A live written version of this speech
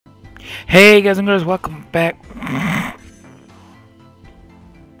Hey guys and girls, welcome back.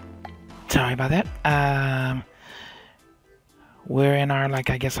 Sorry about that. We're in our, I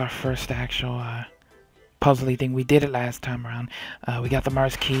guess our first actual puzzly thing. We did it last time around. We got the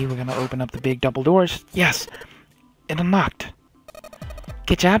Mars key. We're gonna open up the big double doors. Yes, it unlocked.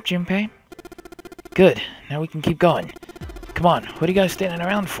 Good job, Junpei. Good. Now we can keep going. Come on. What are you guys standing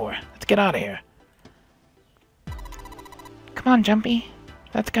around for? Let's get out of here. Come on, Jumpy.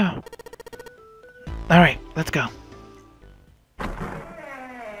 Let's go. Alright, let's go.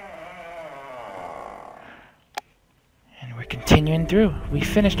 And we're continuing through. We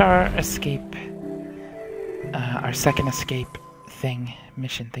finished our escape. Our second escape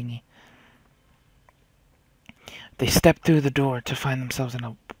mission thingy. They stepped through the door to find themselves in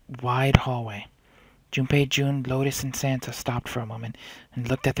a wide hallway. Junpei, June, Lotus, and Santa stopped for a moment and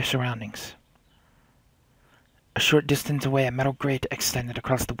looked at their surroundings. A short distance away, a metal grate extended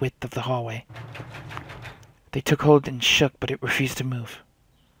across the width of the hallway. They took hold and shook, but it refused to move.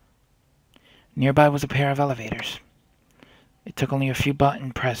 Nearby was a pair of elevators. It took only a few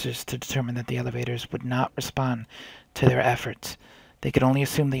button presses to determine that the elevators would not respond to their efforts. They could only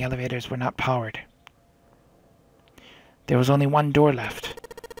assume the elevators were not powered. There was only one door left.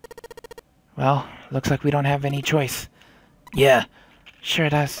 Well, looks like we don't have any choice. Yeah, sure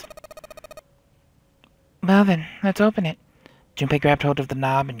does. Well then, let's open it. Junpei grabbed hold of the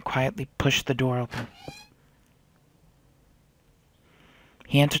knob and quietly pushed the door open.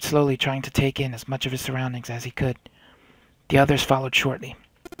 He entered slowly, trying to take in as much of his surroundings as he could. The others followed shortly.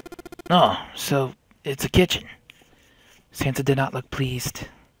 Oh, so it's a kitchen. Santa did not look pleased.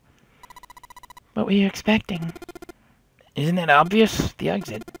 What were you expecting? Isn't it obvious? The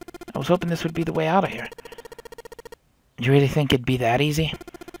exit. I was hoping this would be the way out of here. You really think it'd be that easy?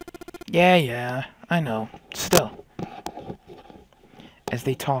 Yeah, I know. Still. As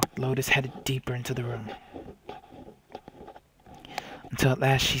they talked, Lotus headed deeper into the room. Until at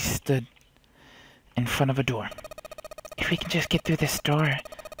last she stood in front of a door. If we can just get through this door,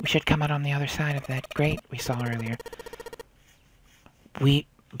 we should come out on the other side of that grate we saw earlier.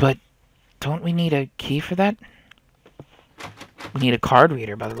 But don't we need a key for that? We need a card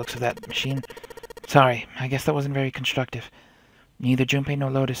reader by the looks of that machine. Sorry, I guess that wasn't very constructive. Neither Junpei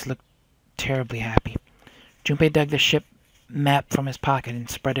nor Lotus looked terribly happy. Junpei dug the ship map from his pocket and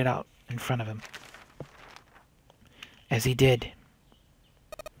spread it out in front of him. As he did...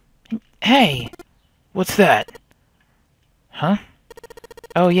 Hey! What's that? Huh?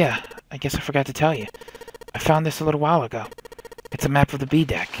 Oh yeah, I guess I forgot to tell you. I found this a little while ago. It's a map of the B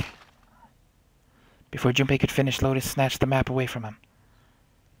deck. Before Junpei could finish, Lotus snatched the map away from him.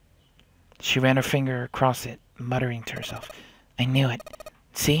 She ran her finger across it, muttering to herself. I knew it.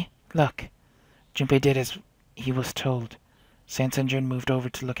 See? Look. Junpei did as he was told. Santa and June moved over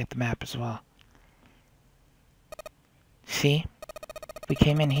to look at the map as well. See? We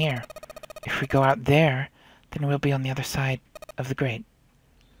came in here. If we go out there, then we'll be on the other side of the grate.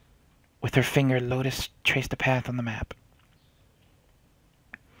 With her finger, Lotus traced a path on the map.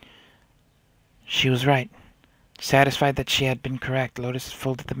 She was right. Satisfied that she had been correct, Lotus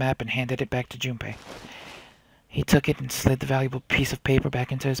folded the map and handed it back to Junpei. He took it and slid the valuable piece of paper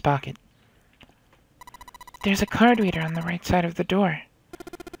back into his pocket. There's a card reader on the right side of the door.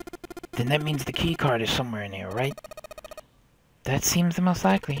 Then that means the key card is somewhere in here, right? That seems the most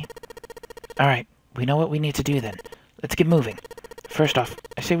likely. Alright, we know what we need to do then. Let's get moving. First off,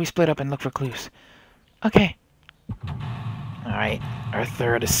 I say we split up and look for clues. Okay. Alright, our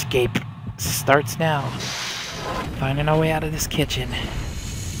third escape starts now. Finding our way out of this kitchen.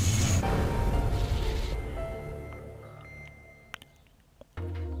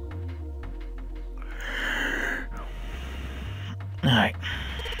 Alright.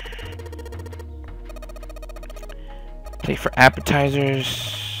 Plate for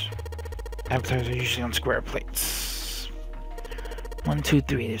appetizers. Appetizers are usually on square plates. 1, 2,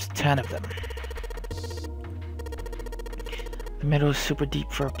 3. There's 10 of them. The middle is super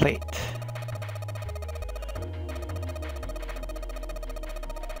deep for a plate.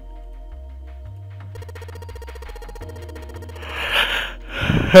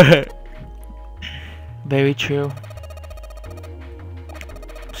 Very true.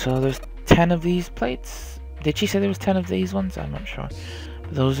 So there's 10 of these plates. Did she say there was 10 of these ones? I'm not sure.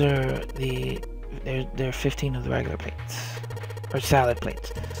 Those are there are 15 of the regular plates. Or salad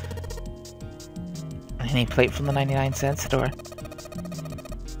plates. Any plate from the 99-cent store.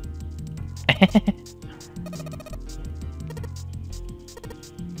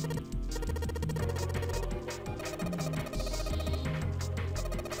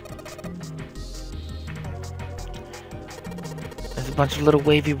 bunch of little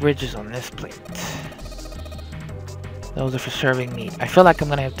wavy ridges on this plate. Those are for serving meat. I feel like I'm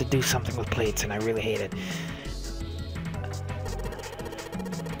gonna have to do something with plates, and I really hate it.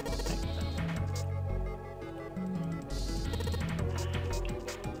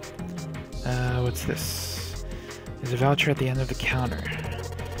 What's this? There's a voucher at the end of the counter.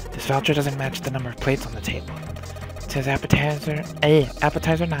 This voucher doesn't match the number of plates on the table. It says appetizer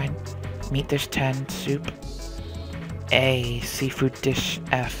 9, meat dish 10, soup A, seafood dish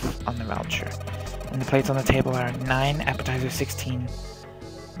F on the voucher. And the plates on the table are 9 appetizer 16,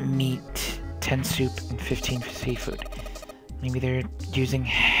 meat 10 soup, and 15 seafood. Maybe they're using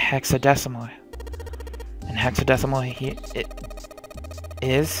hexadecimal. And hexadecimal here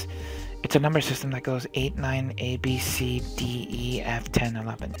it's a number system that goes 8, 9, A, B, C, D, E, F, 10,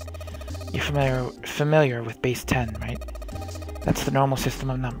 11. You're familiar with base 10, right? That's the normal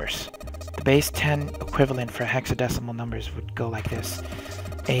system of numbers. The base 10 equivalent for hexadecimal numbers would go like this.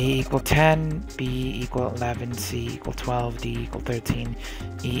 A equal 10, B equal 11, C equal 12, D equal 13,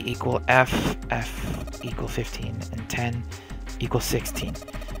 E equal F, F equal 15, and 10 equals 16.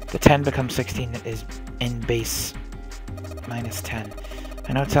 The 10 becomes 16 is in base minus 10.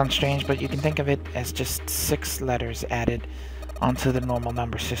 I know it sounds strange, but you can think of it as just 6 letters added onto the normal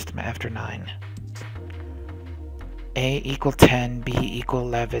number system after 9. A equal 10, B equal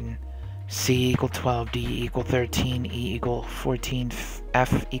 11, C equal 12, D equal 13, E equal 14,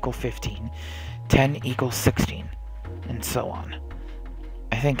 F equal 15, 10 equals 16, and so on.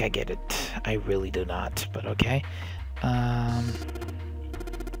 I think I get it. I really do not, but okay.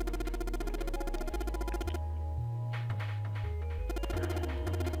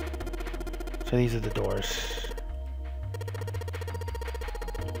 So these are the doors.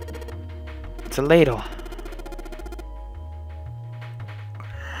 It's a ladle.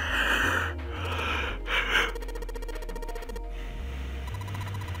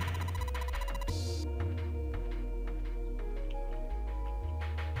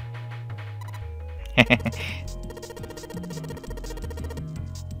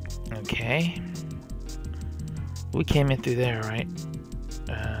 Okay. We came in through there, right?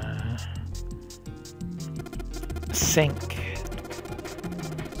 Sink.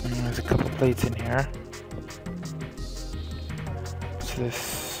 And there's a couple plates in here. What's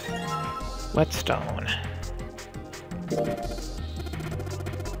this? Whetstone.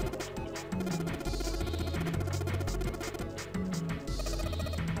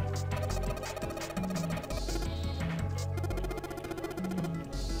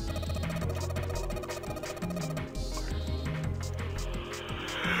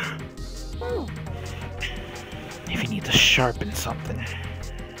 If you need to sharpen something.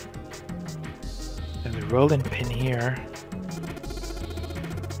 There's a rolling pin here.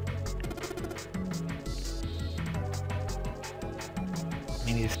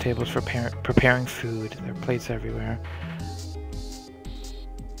 Maybe this table's for preparing food. There are plates everywhere.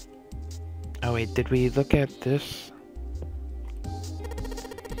 Oh wait, did we look at this?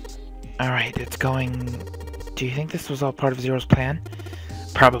 Alright, it's going... Do you think this was all part of Zero's plan?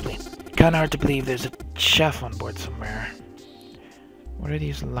 Probably. Kinda hard to believe there's a chef on board somewhere. What are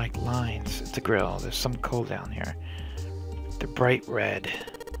these, like, lines? It's a grill. There's some coal down here. They're bright red.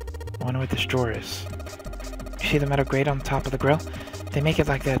 I wonder what this drawer is. You see the metal grate on top of the grill? They make it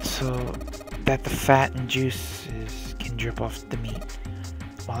like that so that the fat and juices can drip off the meat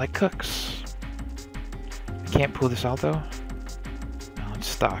while it cooks. I can't pull this out though. No, it's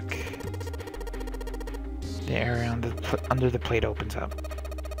stuck. The area under the plate opens up.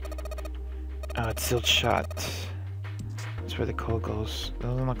 Oh, it's sealed shut. That's where the coal goes.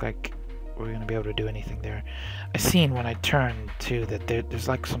 Doesn't look like we're gonna be able to do anything there. I seen when I turned too that there's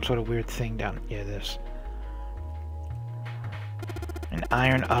like some sort of weird thing down. Yeah, this. An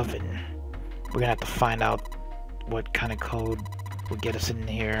iron oven. We're gonna have to find out what kind of code will get us in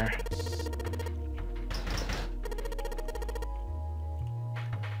here.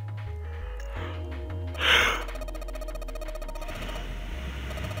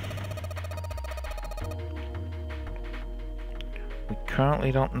 We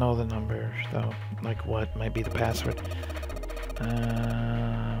currently don't know the number, though. Like what might be the password.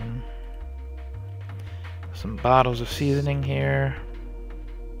 Some bottles of seasoning here.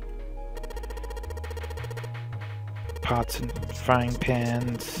 Pots and frying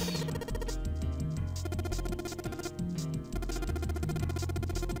pans.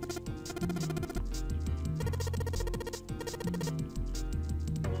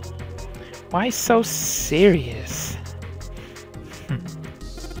 Why so serious?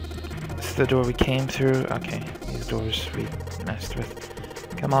 This is the door we came through. Okay, these doors we messed with.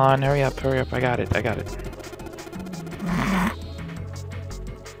 Come on, hurry up, I got it.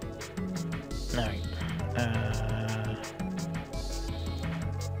 Alright.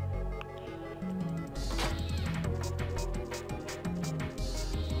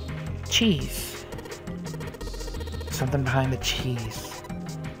 Cheese. Something behind the cheese.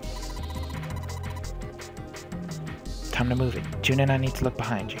 Time to move it. June and I need to look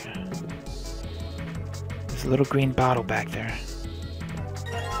behind you. There's a little green bottle back there.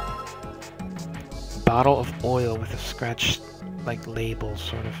 Bottle of oil with a scratched, like, label,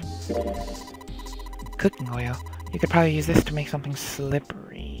 sort of. Cooking oil. You could probably use this to make something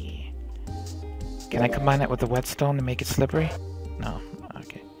slippery. Can I combine it with the whetstone to make it slippery? No.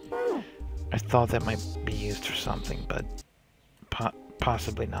 Okay. I thought that might be used for something, but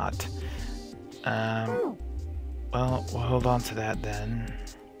possibly not. Well, we'll hold on to that then.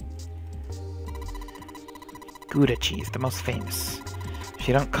 Gouda cheese, the most famous. If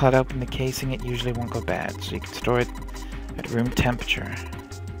you don't cut open the casing, it usually won't go bad, so you can store it at room temperature.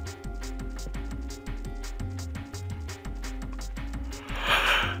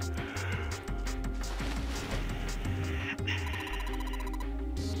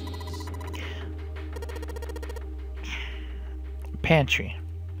 Pantry.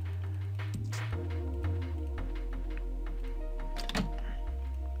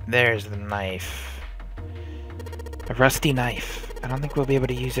 There's the knife. A rusty knife. I don't think we'll be able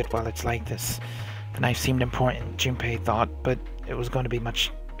to use it while it's like this. The knife seemed important, Junpei thought, but it wasn't going to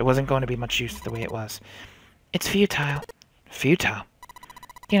be much use the way it was. It's futile. Futile?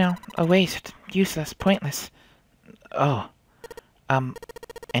 You know, a waste. Useless. Pointless. Oh.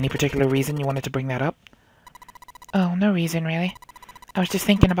 Any particular reason you wanted to bring that up? Oh, no reason, really. I was just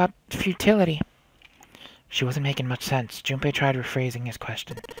thinking about futility. She wasn't making much sense. Junpei tried rephrasing his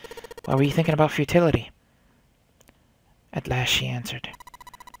question. Why were you thinking about futility? At last she answered.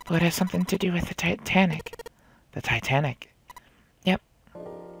 Well, it has something to do with the Titanic. The Titanic? Yep.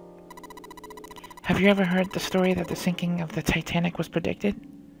 Have you ever heard the story that the sinking of the Titanic was predicted?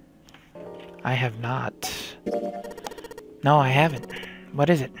 I have not. No, I haven't. What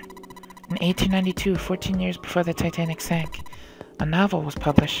is it? In 1892, 14 years before the Titanic sank, a novel was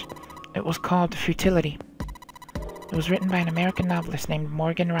published. It was called Futility. It was written by an American novelist named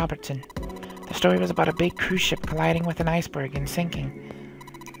Morgan Robertson. The story was about a big cruise ship colliding with an iceberg and sinking.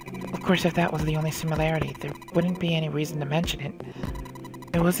 Of course, if that was the only similarity, there wouldn't be any reason to mention it.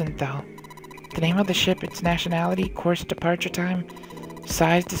 It wasn't, though. The name of the ship, its nationality, course, departure time,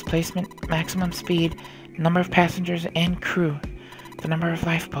 size, displacement, maximum speed, number of passengers and crew, the number of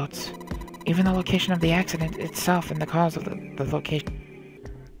lifeboats, even the location of the accident itself and the cause of the location.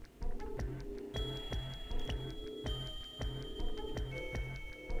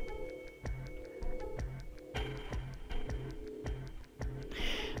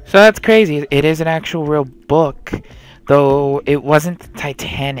 So that's crazy. It is an actual real book, though it wasn't the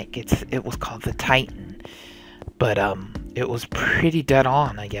Titanic. It was called the Titan, but it was pretty dead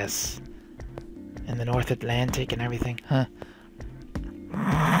on, I guess, in the North Atlantic and everything, huh?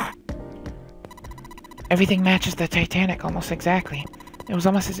 Everything matches the Titanic almost exactly. It was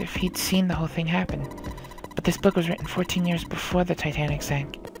almost as if he'd seen the whole thing happen. But this book was written 14 years before the Titanic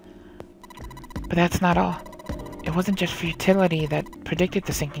sank. But that's not all. It wasn't just futility that predicted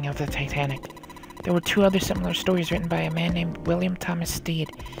the sinking of the Titanic. There were two other similar stories written by a man named William Thomas Stead,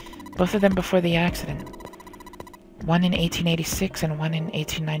 both of them before the accident. One in 1886 and one in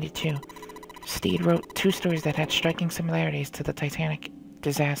 1892. Stead wrote two stories that had striking similarities to the Titanic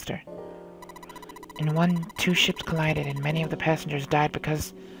disaster. In one, two ships collided and many of the passengers died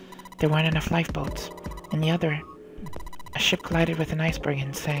because there weren't enough lifeboats. In the other, a ship collided with an iceberg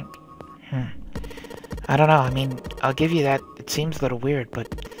and sank. I don't know, I mean, I'll give you that. It seems a little weird,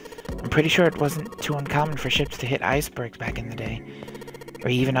 but I'm pretty sure it wasn't too uncommon for ships to hit icebergs back in the day. Or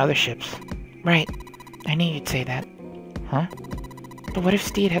even other ships. Right. I knew you'd say that. Huh? But what if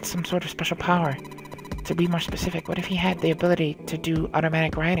Stead had some sort of special power? To be more specific, what if he had the ability to do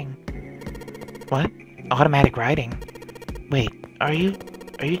automatic writing? What? Automatic writing? Wait, are you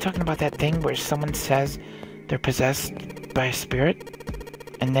talking about that thing where someone says they're possessed by a spirit?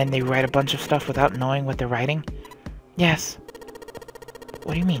 And then they write a bunch of stuff without knowing what they're writing? Yes.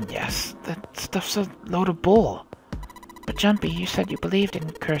 What do you mean, yes? That stuff's a load of bull. But Jumpy, you said you believed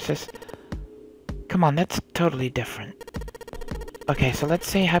in curses. Come on, that's totally different. Okay, so let's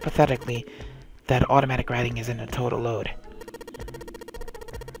say hypothetically that automatic writing isn't a total load.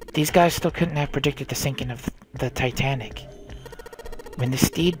 These guys still couldn't have predicted the sinking of the Titanic. When the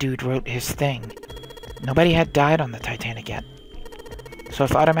Stead dude wrote his thing, nobody had died on the Titanic yet. So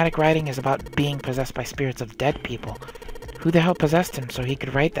if automatic writing is about being possessed by spirits of dead people, who the hell possessed him so he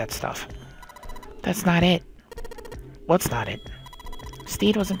could write that stuff? That's not it. What's not it?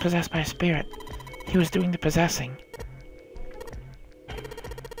 Stead wasn't possessed by a spirit. He was doing the possessing.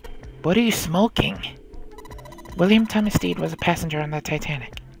 What are you smoking? William Thomas Steed was a passenger on the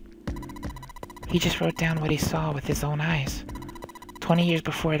Titanic. He just wrote down what he saw with his own eyes. 20 years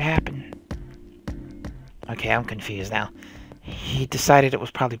before it happened. Okay, I'm confused now. He decided it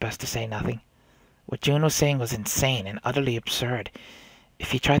was probably best to say nothing. What June was saying was insane and utterly absurd.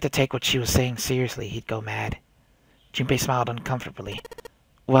 If he tried to take what she was saying seriously, he'd go mad. Junpei smiled uncomfortably.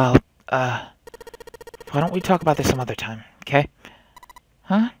 Well, why don't we talk about this some other time, okay?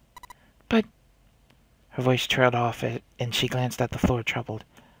 Huh? But... Her voice trailed off, and she glanced at the floor, troubled.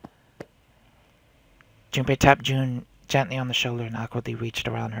 Junpei tapped June gently on the shoulder and awkwardly reached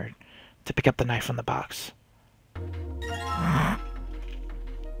around her to pick up the knife from the box.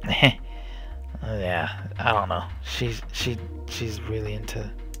 Yeah, I don't know. She's really into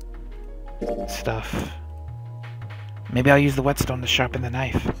stuff. Maybe I'll use the whetstone to sharpen the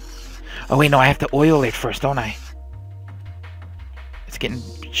knife. Oh wait, no, I have to oil it first, don't I? It's getting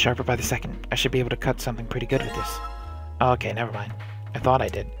sharper by the second. I should be able to cut something pretty good with this. Oh, okay, never mind. I thought I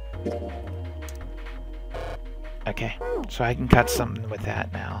did. Okay, so I can cut something with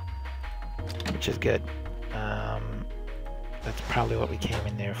that now, which is good. That's probably what we came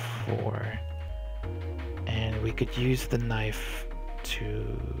in there for. And we could use the knife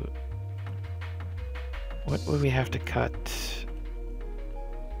to... What would we have to cut?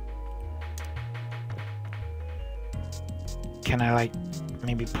 Can I, like,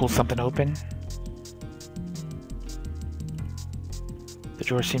 maybe pull something open? The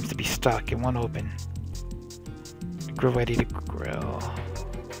drawer seems to be stuck. It won't open. Grill ready to grill.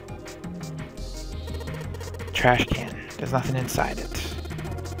 Trash can. There's nothing inside it.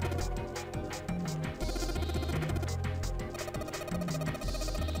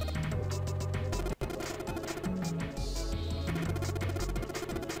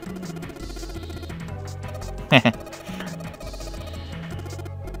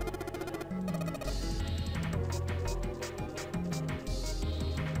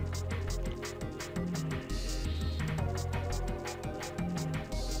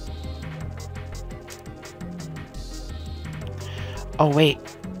 Oh wait,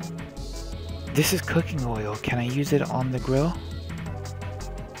 this is cooking oil. Can I use it on the grill?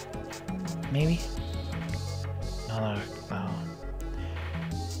 Maybe? No.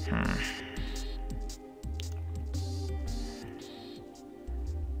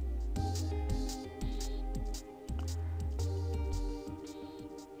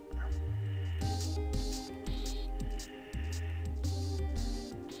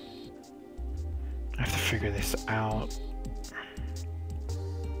 I have to figure this out.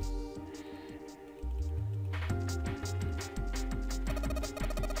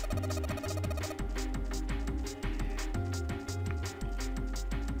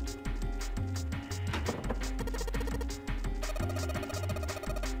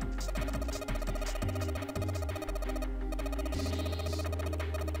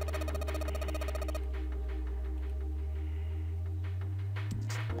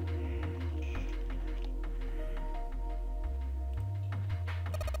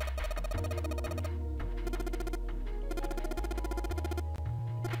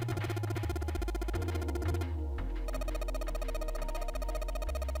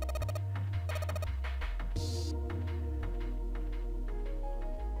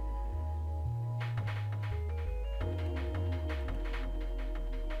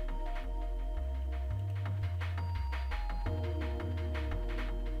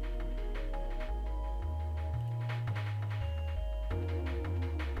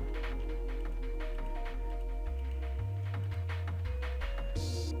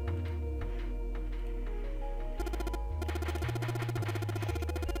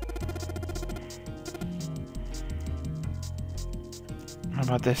 How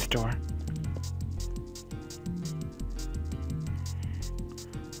about this door?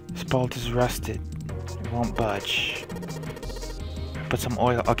 This bolt is rusted. It won't budge. Put some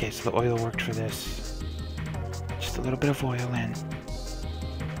oil. Okay, so the oil worked for this. Just a little bit of oil in.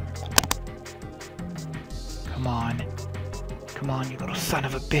 Come on. Come on, you little son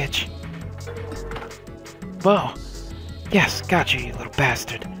of a bitch. Whoa. Yes, got you little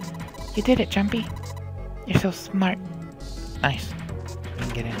bastard. You did it, Jumpy. You're so smart. Nice. We can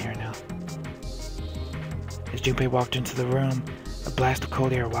get in here now. As Junpei walked into the room, a blast of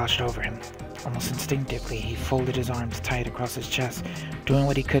cold air washed over him. Almost instinctively, he folded his arms tight across his chest, doing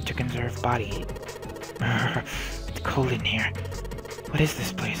what he could to conserve body heat. It's cold in here. What is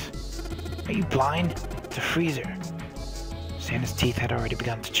this place? Are you blind? It's a freezer. Santa's teeth had already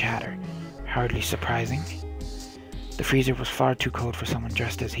begun to chatter. Hardly surprising. The freezer was far too cold for someone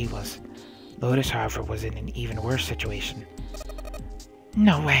dressed as he was. Lotus, however, was in an even worse situation.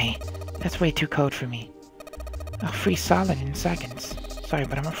 No way! That's way too cold for me. I'll freeze solid in seconds. Sorry,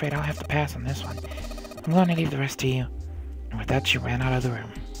 but I'm afraid I'll have to pass on this one. I'm going to leave the rest to you. And with that, she ran out of the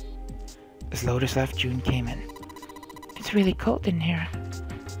room. As Lotus left, June came in. It's really cold in here.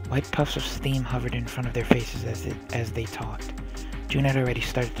 White puffs of steam hovered in front of their faces as they talked. June had already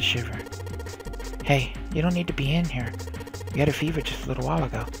started to shiver. Hey, you don't need to be in here. You had a fever just a little while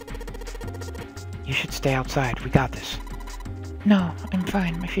ago. You should stay outside. We got this. No, I'm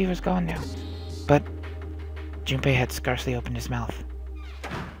fine. My fever's gone now. But Junpei had scarcely opened his mouth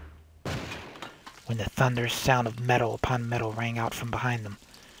when the thunderous sound of metal upon metal rang out from behind them.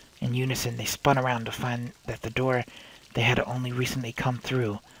 In unison, they spun around to find that the door they had only recently come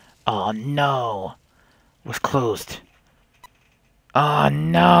through, oh no, was closed. Oh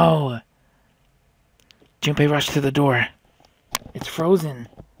no! Junpei rushed to the door. It's frozen.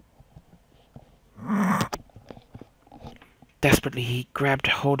 Desperately, he grabbed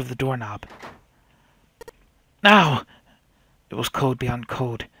hold of the doorknob. Ow! It was cold beyond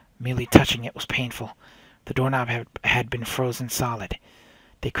cold. Merely touching it was painful. The doorknob had been frozen solid.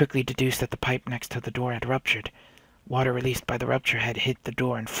 They quickly deduced that the pipe next to the door had ruptured. Water released by the rupture had hit the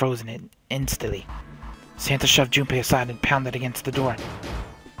door and frozen it instantly. Santa shoved Junpei aside and pounded against the door.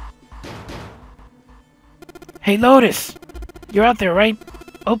 Hey, Lotus! You're out there, right?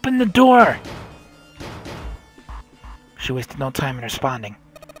 Open the door! She wasted no time in responding.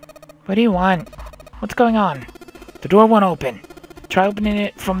 What do you want? What's going on? The door won't open. Try opening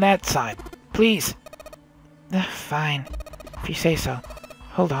it from that side. Please. Fine. If you say so.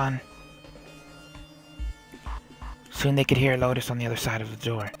 Hold on. Soon they could hear Lotus on the other side of the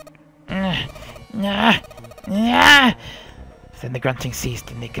door. Then the grunting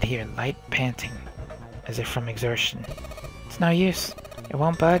ceased and they could hear light panting, as if from exertion. It's no use. It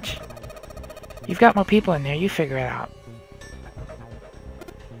won't budge. You've got more people in there. You figure it out.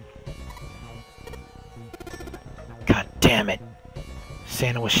 God damn it.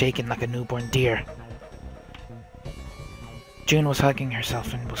 Santa was shaking like a newborn deer. June was hugging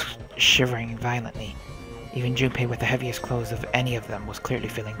herself and was shivering violently. Even Junpei, with the heaviest clothes of any of them, was clearly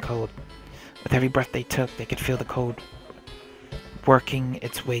feeling cold. With every breath they took, they could feel the cold working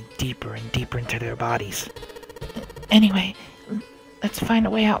its way deeper and deeper into their bodies. Anyway, let's find a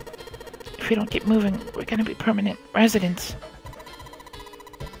way out. If we don't keep moving, we're gonna be permanent residents.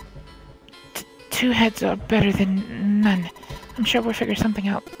 Two heads are better than none. I'm sure we'll figure something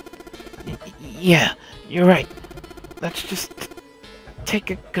out. Yeah, you're right. Let's just take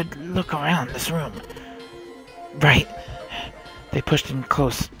a good look around this room. Right. They pushed in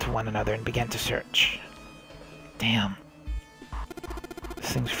close to one another and began to search. Damn.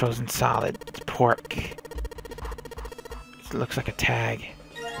 This thing's frozen solid. It's pork. It looks like a tag.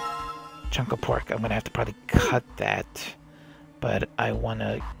 Chunk of pork. I'm gonna have to probably cut that. But I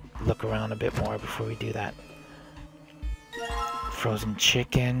wanna look around a bit more before we do that. Frozen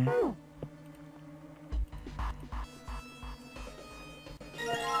chicken.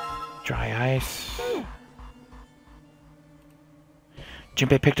 Dry ice.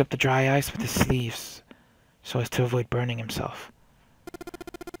 Junpei picked up the dry ice with his sleeves so as to avoid burning himself.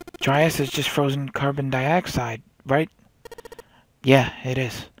 Dry ice is just frozen carbon dioxide, right? Yeah, it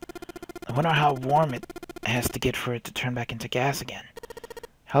is. I wonder how warm it has to get for it to turn back into gas again.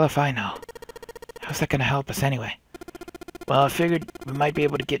 Hell if I know. How's that gonna help us anyway? Well, I figured we might be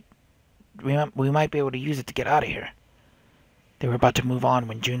able to use it to get out of here. They were about to move on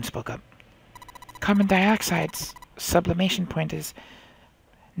when June spoke up. Carbon dioxide's sublimation point is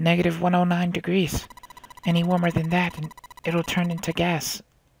 -109 degrees. Any warmer than that and it'll turn into gas.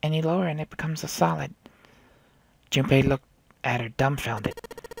 Any lower and it becomes a solid. Junpei looked at her dumbfounded.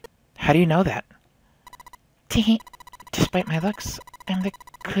 How do you know that? Despite my looks, I'm the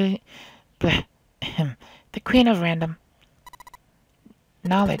queen of random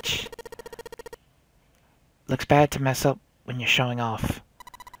knowledge. Looks bad to mess up when you're showing off.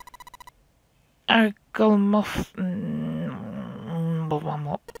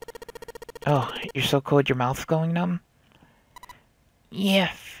 Oh, you're so cold your mouth's going numb?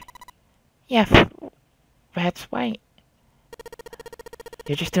 Yes. That's right.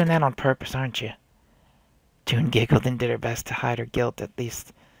 You're just doing that on purpose, aren't you? June giggled and did her best to hide her guilt. At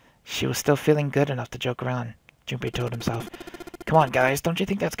least she was still feeling good enough to joke around. Junpei told himself, Come on, guys, don't you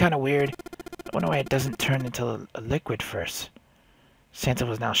think that's kind of weird? I wonder why it doesn't turn into a liquid first. Santa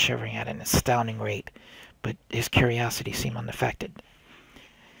was now shivering at an astounding rate, but his curiosity seemed unaffected.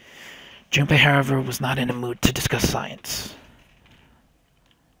 Junpei, however, was not in a mood to discuss science.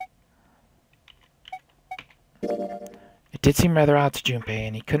 It did seem rather odd to Junpei,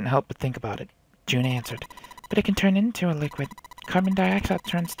 and he couldn't help but think about it. June answered, "But it can turn into a liquid. Carbon dioxide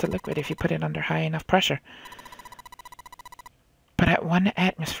turns to liquid if you put it under high enough pressure. But at 1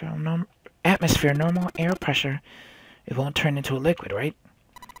 atmosphere, normal air pressure, it won't turn into a liquid, right?"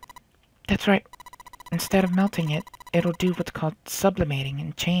 "That's right. Instead of melting it, it'll do what's called sublimating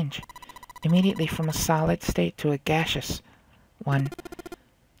and change immediately from a solid state to a gaseous one."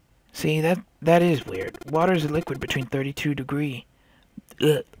 See, that is weird. Water is a liquid between 32 degrees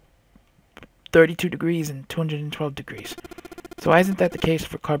and 212 degrees. So why isn't that the case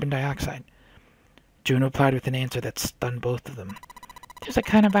for carbon dioxide? June replied with an answer that stunned both of them. "There's a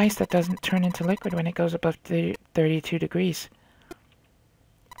kind of ice that doesn't turn into liquid when it goes above 32 degrees.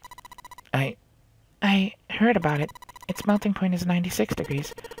 I heard about it. Its melting point is 96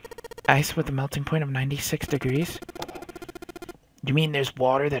 degrees. Ice with a melting point of 96 degrees? You mean there's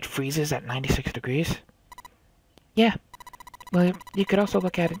water that freezes at 96 degrees? Yeah. Well, you could also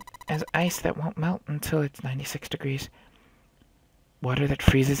look at it as ice that won't melt until it's 96 degrees. Water that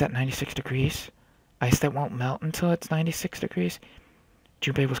freezes at 96 degrees? Ice that won't melt until it's 96 degrees?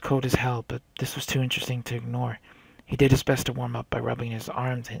 Junpei was cold as hell, but this was too interesting to ignore. He did his best to warm up by rubbing his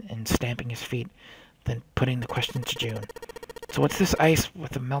arms and stamping his feet, then putting the question to June. "So what's this ice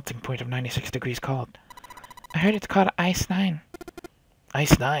with a melting point of 96 degrees called?" "I heard it's called Ice 9.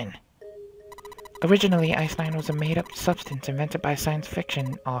 "Ice 9? "Originally, Ice 9 was a made-up substance invented by a science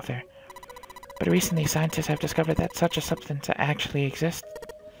fiction author. But recently, scientists have discovered that such a substance actually exists."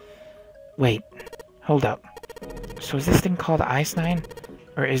 "Wait, hold up. So is this thing called Ice 9,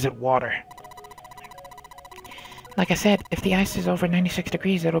 or is it water?" "Like I said, if the ice is over 96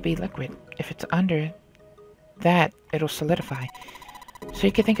 degrees, it'll be liquid. If it's under that, it'll solidify. So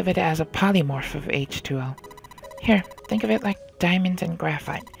you could think of it as a polymorph of H2O. Here, think of it like diamonds and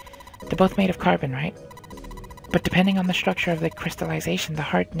graphite. They're both made of carbon, right? But depending on the structure of the crystallization, the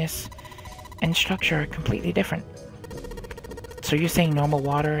hardness and structure are completely different. So you're saying normal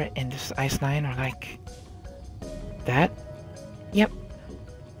water and this Ice 9 are like that?" "Yep."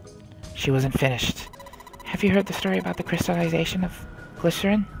 She wasn't finished. "Have you heard the story about the crystallization of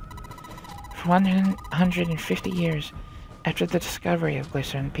glycerin? For 150 years after the discovery of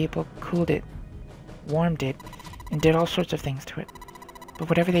glycerin, people cooled it, warmed it, and did all sorts of things to it. But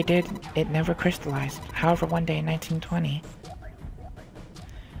whatever they did, it never crystallized. However, one day in 1920,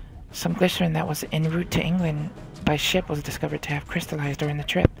 some glycerin that was en route to England by ship was discovered to have crystallized during the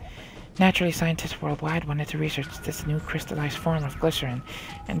trip. Naturally, scientists worldwide wanted to research this new crystallized form of glycerin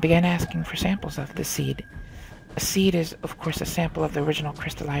and began asking for samples of the seed. A seed is, of course, a sample of the original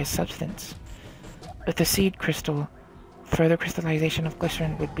crystallized substance. With the seed crystal, further crystallization of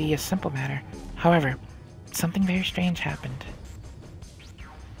glycerin would be a simple matter. However, something very strange happened.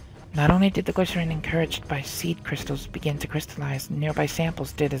 Not only did the glycerin encouraged by seed crystals begin to crystallize, nearby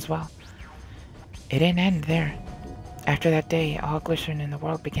samples did as well. It didn't end there. After that day, all glycerin in the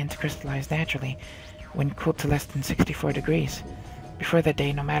world began to crystallize naturally when cooled to less than 64 degrees. Before that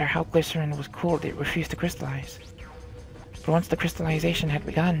day, no matter how glycerin was cooled, it refused to crystallize. But once the crystallization had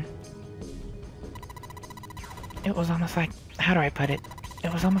begun, it was almost like, how do I put it?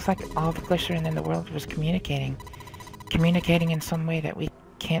 It was almost like all the glycerin in the world was communicating in some way that we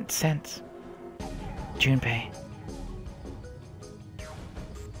can't sense. Junpei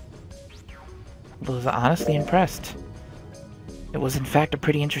was honestly impressed. It was in fact a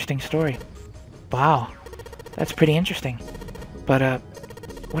pretty interesting story. Wow, that's pretty interesting. But,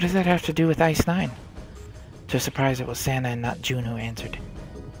 what does that have to do with Ice 9? To his surprise, it was Santa and not June who answered.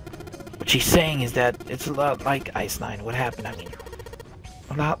 What she's saying is that it's a lot like Ice 9. What happened, I mean?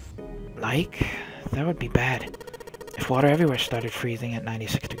 A lot like? That would be bad. If water everywhere started freezing at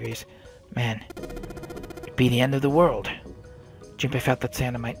 96 degrees, man, it'd be the end of the world. Junpei felt that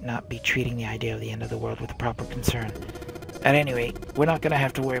Santa might not be treating the idea of the end of the world with the proper concern. At any rate, we're not gonna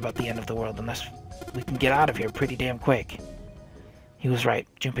have to worry about the end of the world unless we can get out of here pretty damn quick. He was right.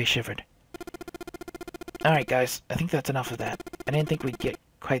 Junpei shivered. Alright guys, I think that's enough of that. I didn't think we'd get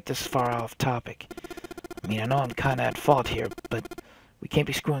quite this far off topic. I mean, I know I'm kinda at fault here, but we can't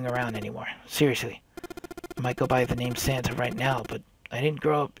be screwing around anymore. Seriously. I might go by the name Santa right now, but I didn't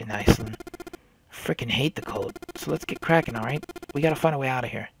grow up in Iceland. I frickin' hate the cold, so let's get cracking, alright? We gotta find a way out of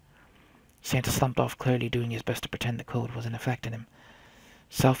here. Santa slumped off, clearly doing his best to pretend the cold wasn't affecting him.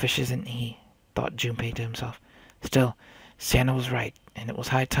 Selfish isn't he, thought Junpei to himself. Still, Santa was right, and it was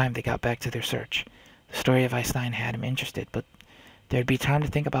high time they got back to their search. The story of Ice 9 had him interested, but there'd be time to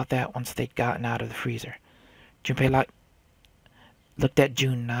think about that once they'd gotten out of the freezer. Junpei looked at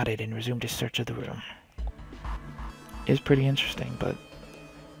June, nodded, and resumed his search of the room. It's pretty interesting, but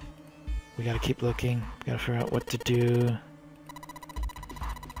We gotta keep looking. We gotta figure out what to do.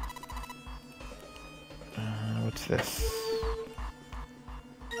 What's this?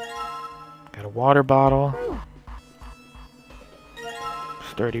 Got a water bottle.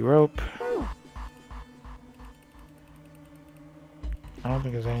 Sturdy rope. I don't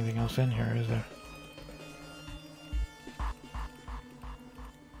think there's anything else in here, is there?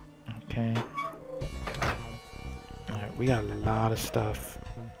 Okay. Alright, we got a lot of stuff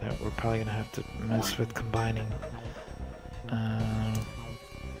that we're probably gonna have to mess with combining.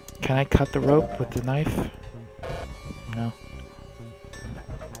 Can I cut the rope with the knife? No.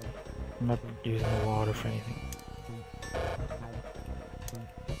 I'm not using the water for anything.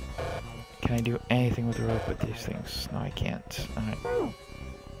 Can I do anything with the rope with these things? No, I can't. Alright.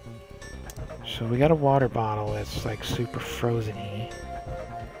 So we got a water bottle that's like super frozen-y.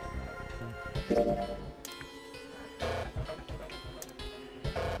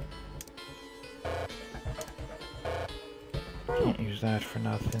 Can't use that for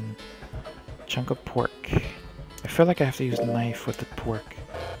nothing. Chunk of pork. I feel like I have to use a knife with the pork.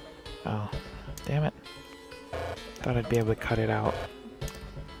 Oh, damn it. Thought I'd be able to cut it out.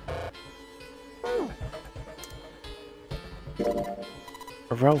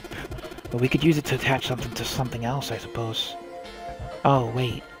 A rope. But we could use it to attach something to something else, I suppose. Oh,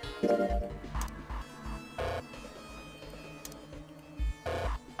 wait.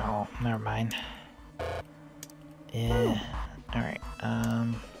 Oh, never mind. Yeah. Alright,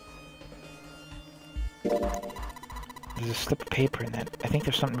 there's a slip of paper in that. I think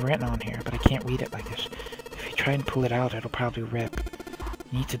there's something written on here, but I can't read it like this. If you try and pull it out, it'll probably rip.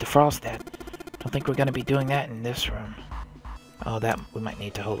 You need to defrost that. Don't think we're gonna be doing that in this room. Oh, that we might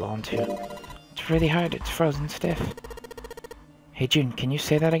need to hold on to. It's really hard, it's frozen stiff. Hey June, can you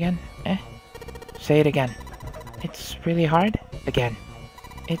say that again? Say it again. It's really hard? Again.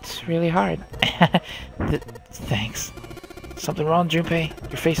 It's really hard. Thanks. Something wrong, Junpei?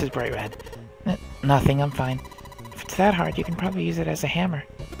 Your face is bright red. Nothing, I'm fine. If it's that hard, you can probably use it as a hammer.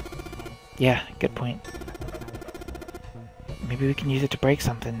 Yeah, good point. Maybe we can use it to break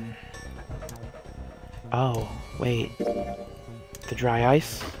something. Oh, wait. The dry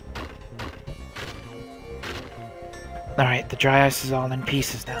ice? Alright, the dry ice is all in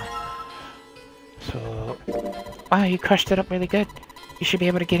pieces now. So... Wow, you crushed it up really good. You should be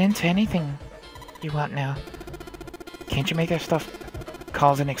able to get into anything you want now. Can't you make that stuff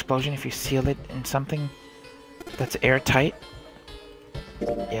cause an explosion if you seal it in something that's airtight?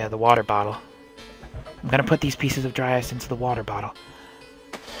 Yeah, the water bottle. I'm gonna put these pieces of dry ice into the water bottle.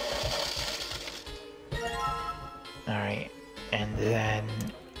 Alright, and then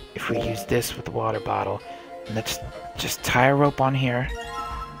if we use this with the water bottle, let's just tie a rope on here.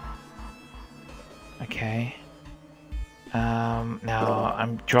 Okay. Now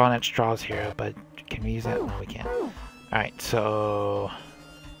I'm drawing at straws here, but can we use that? No, we can't. Alright, so...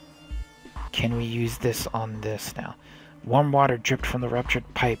 Can we use this on this now? Warm water dripped from the ruptured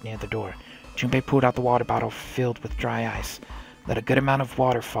pipe near the door. Junpei pulled out the water bottle filled with dry ice, let a good amount of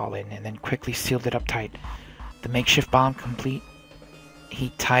water fall in, and then quickly sealed it up tight. The makeshift bomb complete,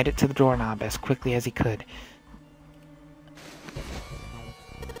 he tied it to the doorknob as quickly as he could.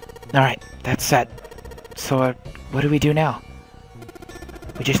 Alright, that's set. So, what do we do now?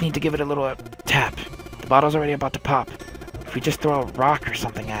 We just need to give it a little tap. The bottle's already about to pop. If we just throw a rock or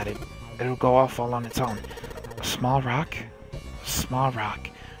something at it, it'll go off all on its own. A small rock? A small rock.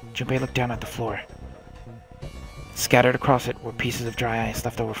 Junpei looked down at the floor. Scattered across it were pieces of dry ice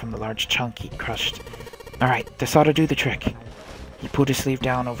left over from the large chunk he'd crushed. Alright, this ought to do the trick. He pulled his sleeve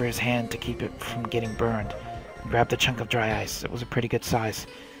down over his hand to keep it from getting burned, and grabbed a chunk of dry ice. It was a pretty good size,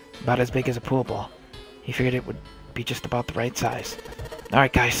 about as big as a pool ball. He figured it would be just about the right size.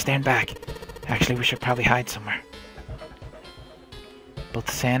 Alright guys, stand back. Actually, we should probably hide somewhere. Both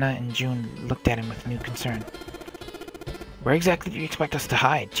Santa and June looked at him with new concern. Where exactly do you expect us to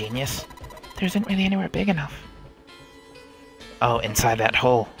hide, genius? There isn't really anywhere big enough. Oh, inside that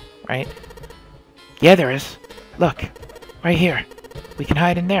hole, right? Yeah, there is. Look, right here. We can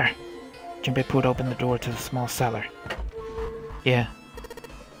hide in there. Junpei pulled open the door to the small cellar. Yeah.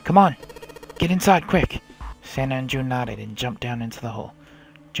 Come on, get inside quick. Santa and June nodded and jumped down into the hole.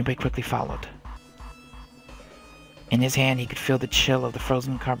 Junpei quickly followed. In his hand, he could feel the chill of the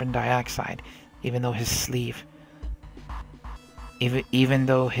frozen carbon dioxide, even through his sleeve,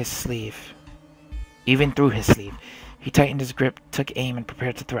 he tightened his grip, took aim, and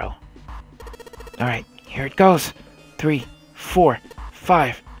prepared to throw. Alright, here it goes. 3, 4,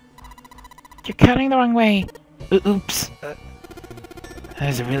 5. You're counting the wrong way. Oops. That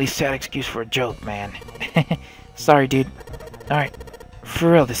is a really sad excuse for a joke, man. Sorry, dude. Alright,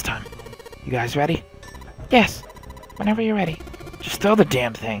 for real this time. You guys ready? Yes. Whenever you're ready. Just throw the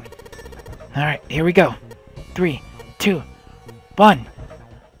damn thing. Alright, here we go. 3, 2, 1.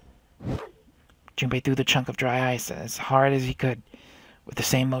 Junpei threw the chunk of dry ice as hard as he could. With the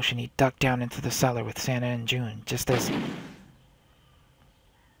same motion, he ducked down into the cellar with Santa and June, just as...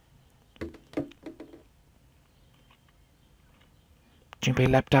 Junpei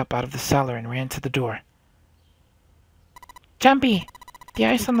leapt up out of the cellar and ran to the door. Jumpy! The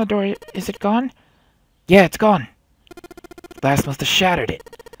ice on the door, is it gone? Yeah, it's gone. Blast must have shattered it.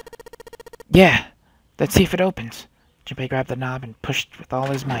 Yeah, let's see if it opens. Junpei grabbed the knob and pushed with all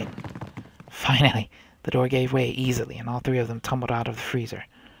his might. Finally, the door gave way easily, and all three of them tumbled out of the freezer.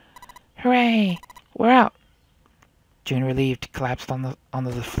 Hooray! We're out! June, relieved, collapsed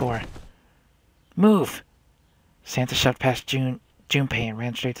onto the floor. Move! Santa shoved past Junpei and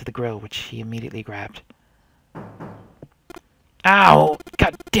ran straight to the grill, which he immediately grabbed. Ow!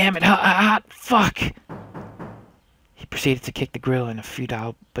 God damn it! Hot! Fuck! He proceeded to kick the grill in a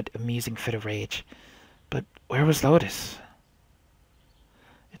futile but amusing fit of rage. But where was Lotus?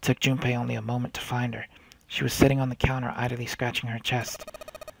 It took Junpei only a moment to find her. She was sitting on the counter, idly scratching her chest.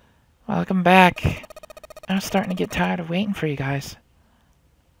 Welcome back. I was starting to get tired of waiting for you guys.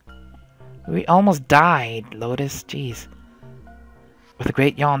 We almost died, Lotus. Jeez. With a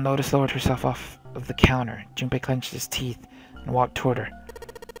great yawn, Lotus lowered herself off of the counter. Junpei clenched his teeth and walked toward her.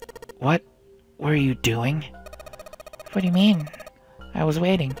 What were you doing? What do you mean? I was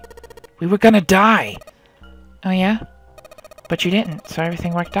waiting. We were gonna die! Oh yeah? But you didn't, so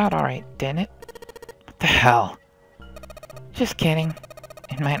everything worked out alright, didn't it? What the hell? Just kidding.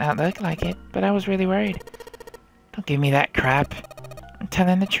 It might not look like it, but I was really worried. Don't give me that crap. I'm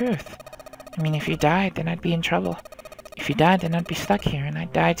telling the truth. I mean, if you died, then I'd be in trouble. If you died, then I'd be stuck here, and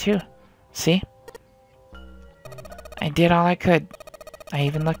I'd die too. See? I did all I could. I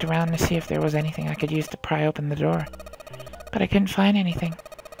even looked around to see if there was anything I could use to pry open the door. But I couldn't find anything,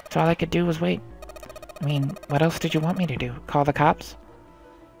 so all I could do was wait. I mean, what else did you want me to do? Call the cops?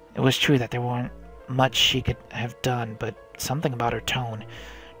 It was true that there weren't much she could have done, but something about her tone.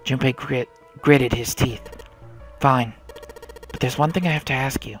 Junpei gritted his teeth. Fine. But there's one thing I have to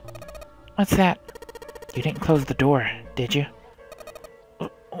ask you. What's that? You didn't close the door, did you?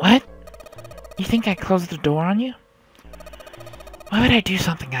 What? You think I closed the door on you? Why would I do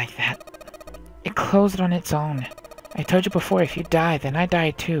something like that? It closed on its own. I told you before, if you die, then I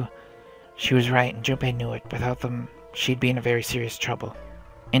die too. She was right, and Junpei knew it. Without them, she'd be in very serious trouble.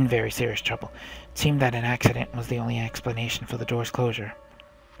 It seemed that an accident was the only explanation for the door's closure.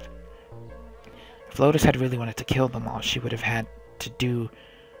 If Lotus had really wanted to kill them, all she would have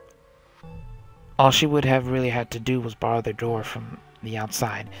really had to do was borrow their door from the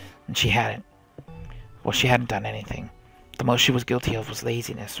outside, and she hadn't. Well, she hadn't done anything. The most she was guilty of was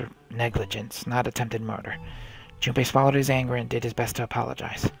laziness or negligence, not attempted murder. Junpei swallowed his anger and did his best to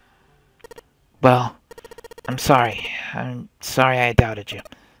apologize. Well, I'm sorry. I'm sorry I doubted you.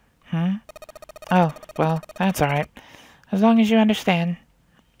 Oh, well, that's alright. As long as you understand.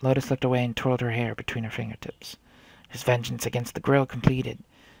 Lotus looked away and twirled her hair between her fingertips. His vengeance against the grill completed,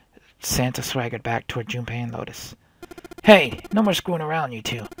 Santa swaggered back toward Junpei and Lotus. Hey, no more screwing around, you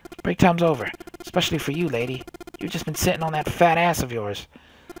two. Break time's over. Especially for you, lady. You've just been sitting on that fat ass of yours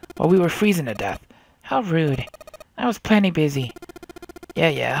while we were freezing to death. How rude. I was plenty busy.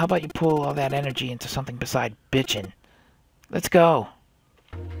 Yeah, how about you pull all that energy into something beside bitchin'? Let's go.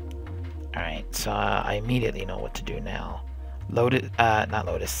 Alright, so I immediately know what to do now. Not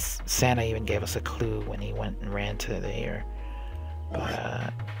Lotus. Santa even gave us a clue when he went and ran to there.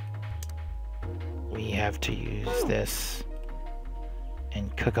 But, we have to use this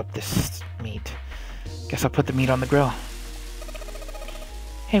and cook up this meat. Guess I'll put the meat on the grill.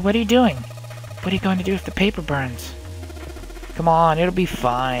 Hey, what are you doing? What are you going to do if the paper burns? Come on, it'll be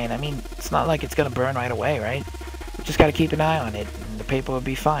fine. I mean, it's not like it's gonna burn right away, right? We just gotta keep an eye on it, and the paper will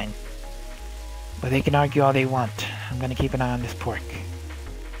be fine. But they can argue all they want. I'm gonna keep an eye on this pork.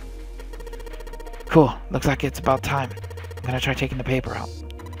 Cool, looks like it's about time. I'm gonna try taking the paper out.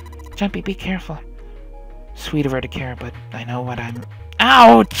 Jumpy, be careful. Sweet of her to care, but I know what I'm...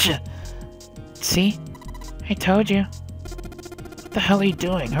 Ouch! See? I told you. What the hell are you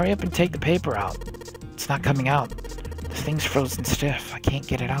doing? Hurry up and take the paper out. It's not coming out. This thing's frozen stiff. I can't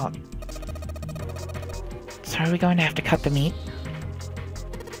get it out. So are we going to have to cut the meat?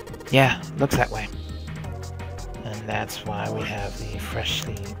 Yeah, looks that way. And that's why we have the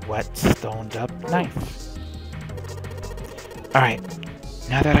freshly wet, stoned up knife. Alright,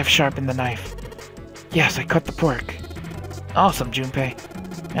 now that I've sharpened the knife. Yes, I cut the pork. Awesome, Junpei.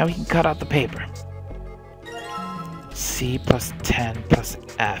 Now we can cut out the paper. C plus 10 plus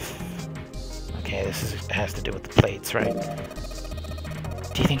F. Okay, has to do with the plates, right?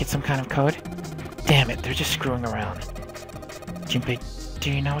 Do you think it's some kind of code? Damn it, they're just screwing around. Junpei,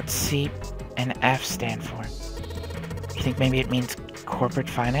 do you know what C and F stand for? You think maybe it means corporate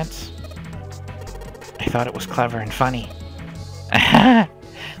finance? I thought it was clever and funny.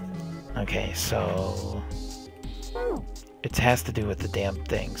 Okay, so it has to do with the damn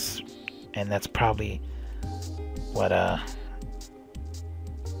things. And that's probably what,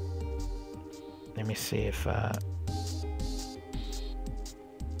 let me see if,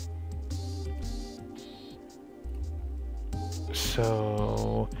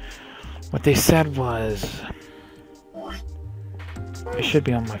 so what they said was, it should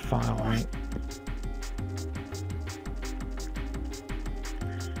be on my file, right?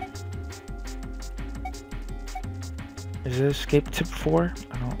 Is it escape tip 4?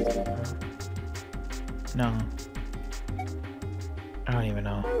 I don't no. I don't even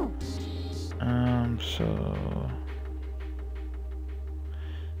know. So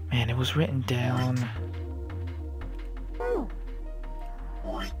man, it was written down.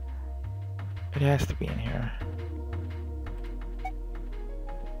 It has to be in here.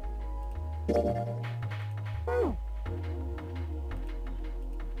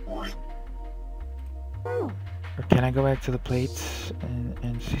 Or can I go back to the plates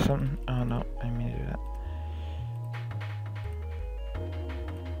and see something? Oh no, I didn't mean to do that.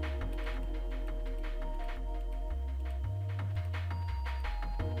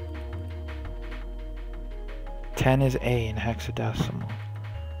 Ten is A in hexadecimal.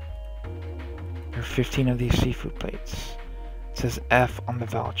 There are 15 of these seafood plates. It says F on the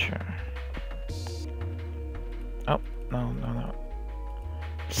voucher. Oh, no.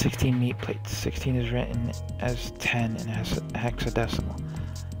 16 meat plates. 16 is written as 10 in hexadecimal.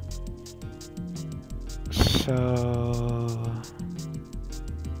 So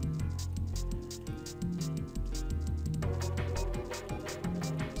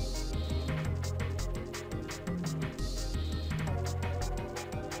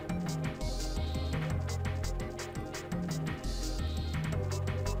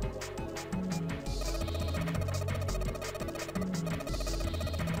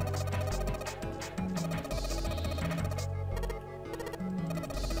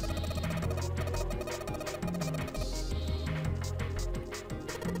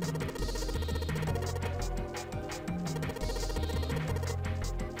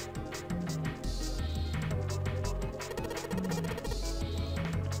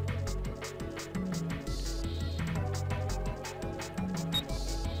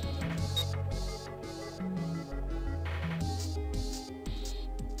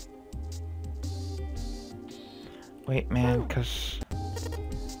wait, man, cause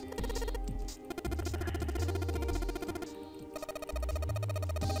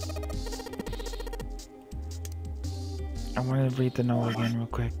I want to read the note again real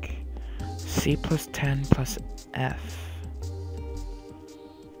quick. C plus 10 plus F.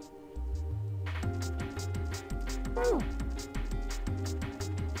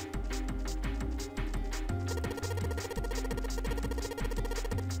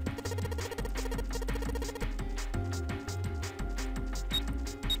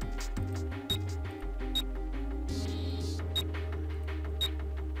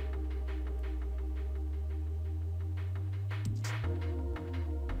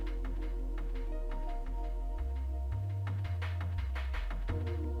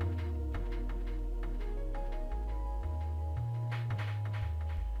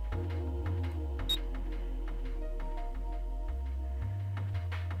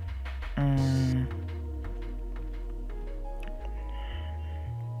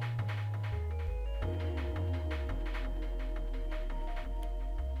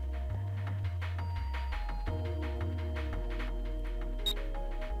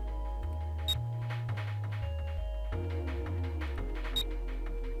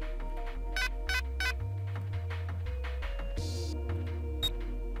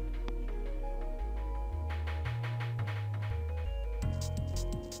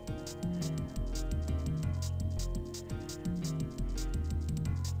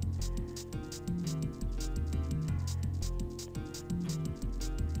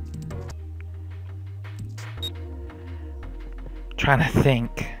 Trying to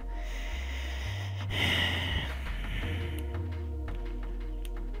think.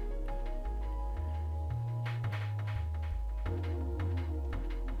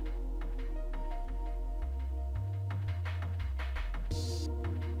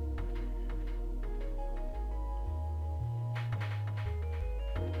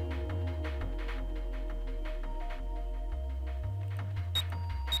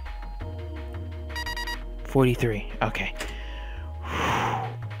 43. Okay.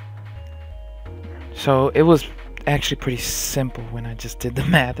 So it was actually pretty simple when I just did the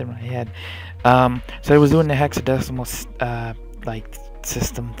math in my head. So it was doing the hexadecimal like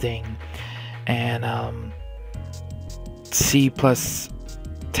system thing, and C plus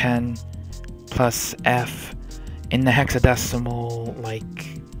 10 plus F in the hexadecimal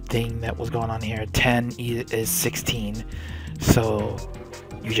like thing that was going on here. 10 is 16, so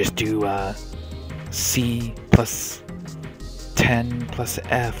you just do C plus 10 plus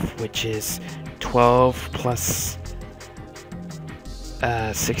F, which is 12 plus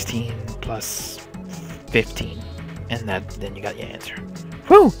 16 plus 15, and then you got your answer.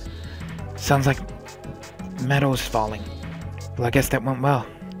 Whew! Sounds like meadow is falling. Well, I guess that went well.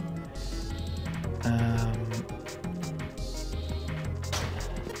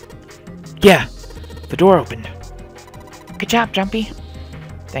 Yeah, the door opened. Good job, Jumpy.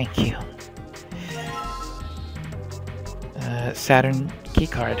 Thank you. Saturn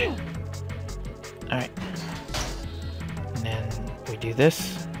keycard. Alright. And then we do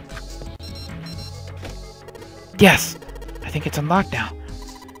this. Yes! I think it's unlocked now.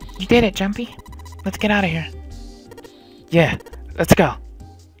 You did it, Jumpy. Let's get out of here. Yeah, let's go.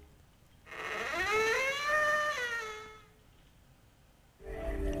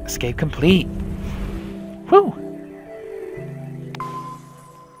 Escape complete. Woo!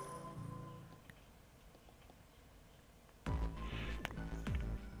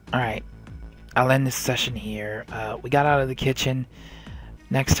 Alright, I'll end this session here. We got out of the kitchen.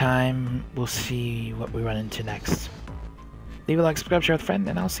 Next time, we'll see what we run into next. Leave a like, subscribe, share with a friend,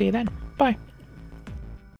 and I'll see you then. Bye!